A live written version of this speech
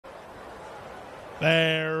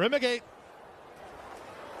They're in the gate.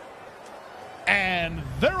 And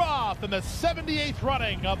they're off in the 78th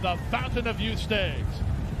running of the Fountain of Youth Stakes.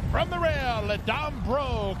 From the rail, Ledam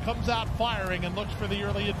Bro comes out firing and looks for the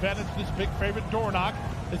early advantage. This big favorite, Dornoch,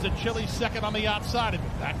 is a chilly second on the outside of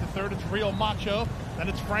it. Back to third, it's Real Macho. Then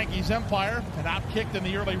it's Frankie's Empire. And outkicked in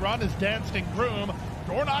the early run is Dancing Groom.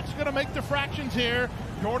 Dornoch's going to make the fractions here.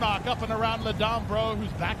 Dornoch up and around Ledam Bro,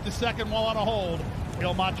 who's back to second while on a hold.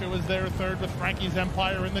 Real Macho is there third with Frankie's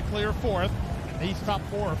Empire in the clear fourth. And these top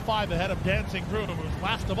 4 or 5 ahead of Dancing Groom, who's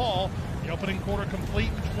last of all. The opening quarter complete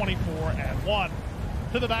in 24-1.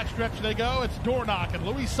 To the backstretch they go. It's Dornoch and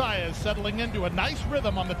Luis Saez settling into a nice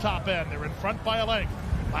rhythm on the top end. They're in front by a length.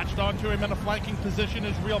 Latched onto him in a flanking position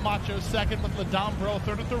is Real Macho second with Ledam Bro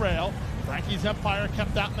third at the rail. Frankie's Empire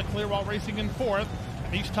kept out in the clear while racing in fourth.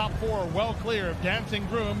 And these top 4 are well clear of Dancing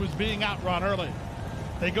Groom, who's being outrun early.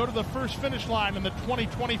 They go to the first finish line in the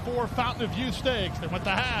 2024 Fountain of Youth Stakes. They went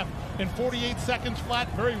to half in 48 seconds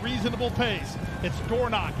flat, very reasonable pace. It's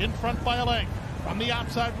Dornoch in front by a length. From the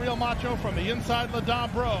outside, Real Macho. From the inside,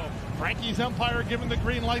 Ledam Bro. Frankie's Empire given the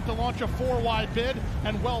green light to launch a 4-wide bid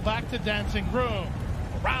and well back to Dancing Groom.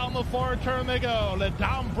 Around the far turn they go.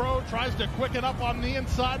 Ledam Bro tries to quicken up on the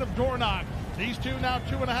inside of Dornoch. These two now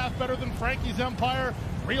 2.5 better than Frankie's Empire.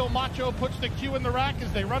 Real Macho puts the cue in the rack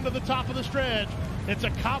as they run to the top of the stretch. It's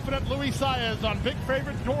a confident Luis Saez on big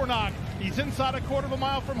favorite Dornoch. He's inside a quarter of a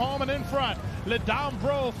mile from home and in front. Ledam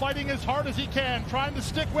Bro fighting as hard as he can, trying to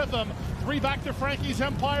stick with him. 3 back to Frankie's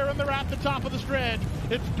Empire, and they're at the top of the stretch.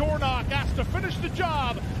 It's Dornoch asked to finish the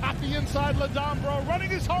job. At the inside, Ledam Bro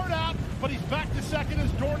running his heart out, but he's back to second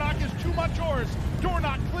as Dornoch is too much horse.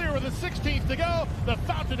 Dornoch clear with a 16th to go. The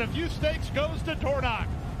Fountain of Youth Stakes goes to Dornoch.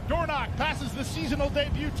 Dornoch passes the seasonal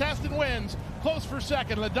debut test and wins. Close for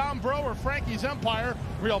second, Ledam Bro or Frankie's Empire.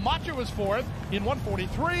 Real Macho is fourth in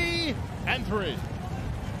 1:43-3.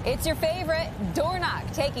 It's your favorite,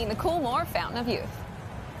 Dornoch, taking the Coolmore Fountain of Youth.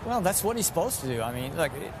 Well, that's what he's supposed to do. I mean,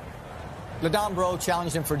 look, Ledam Bro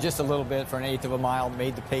challenged him for just a little bit, for an 1/8 of a mile,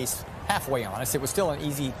 made the pace halfway honest. It was still an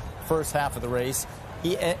easy first half of the race.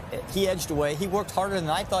 He edged away. He worked harder than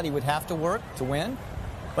I thought he would have to work to win.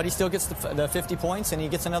 But he still gets the 50 points, and he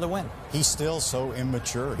gets another win. He's still so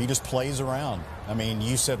immature. He just plays around. I mean,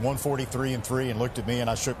 you said 143-3 and looked at me, and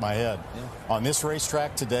I shook my head. Yeah. On this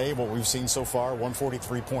racetrack today, what we've seen so far,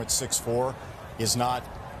 143.64 is not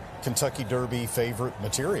Kentucky Derby favorite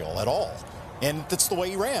material at all. And that's the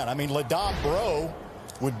way he ran. I mean, Ledam Bro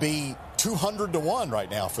would be 200-1 right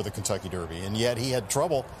now for the Kentucky Derby, and yet he had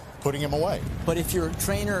trouble putting him away. But if you're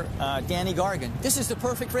trainer Danny Gargan, this is the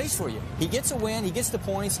perfect race for you. He gets a win, he gets the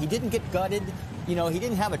points, he didn't get gutted. You know, he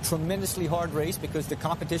didn't have a tremendously hard race because the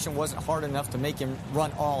competition wasn't hard enough to make him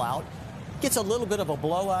run all out. Gets a little bit of a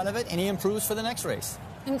blow out of it, and he improves for the next race.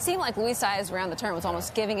 And it seemed like Luis Saez around the turn was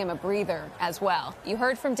almost giving him a breather as well. You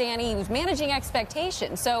heard from Danny, he was managing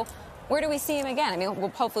expectations. So where do we see him again? I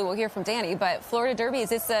mean, hopefully we'll hear from Danny, but Florida Derby, is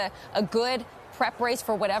this a good prep race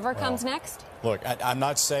for whatever comes next? Look, I'm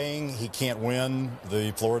not saying he can't win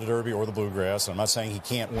the Florida Derby or the Bluegrass. I'm not saying he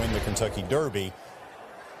can't win the Kentucky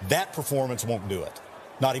That performance won't do it.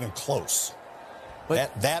 Not even close.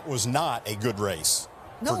 But that was not a good race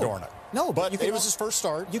for Dornoch. No, but it was his first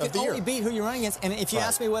start of the year. You can only beat who you're running against. And if you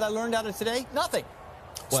ask me what I learned out of today, nothing.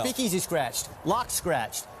 Well, Speakeasy scratched. Lock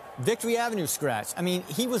scratched. Victory Avenue scratched. I mean,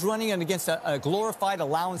 he was running against a glorified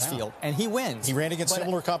allowance field, and he wins. He ran against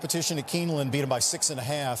similar competition at Keeneland, beat him by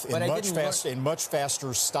 6.5 in much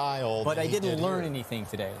faster style. But I didn't learn anything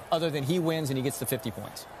today, other than he wins and he gets the 50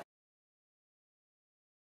 points.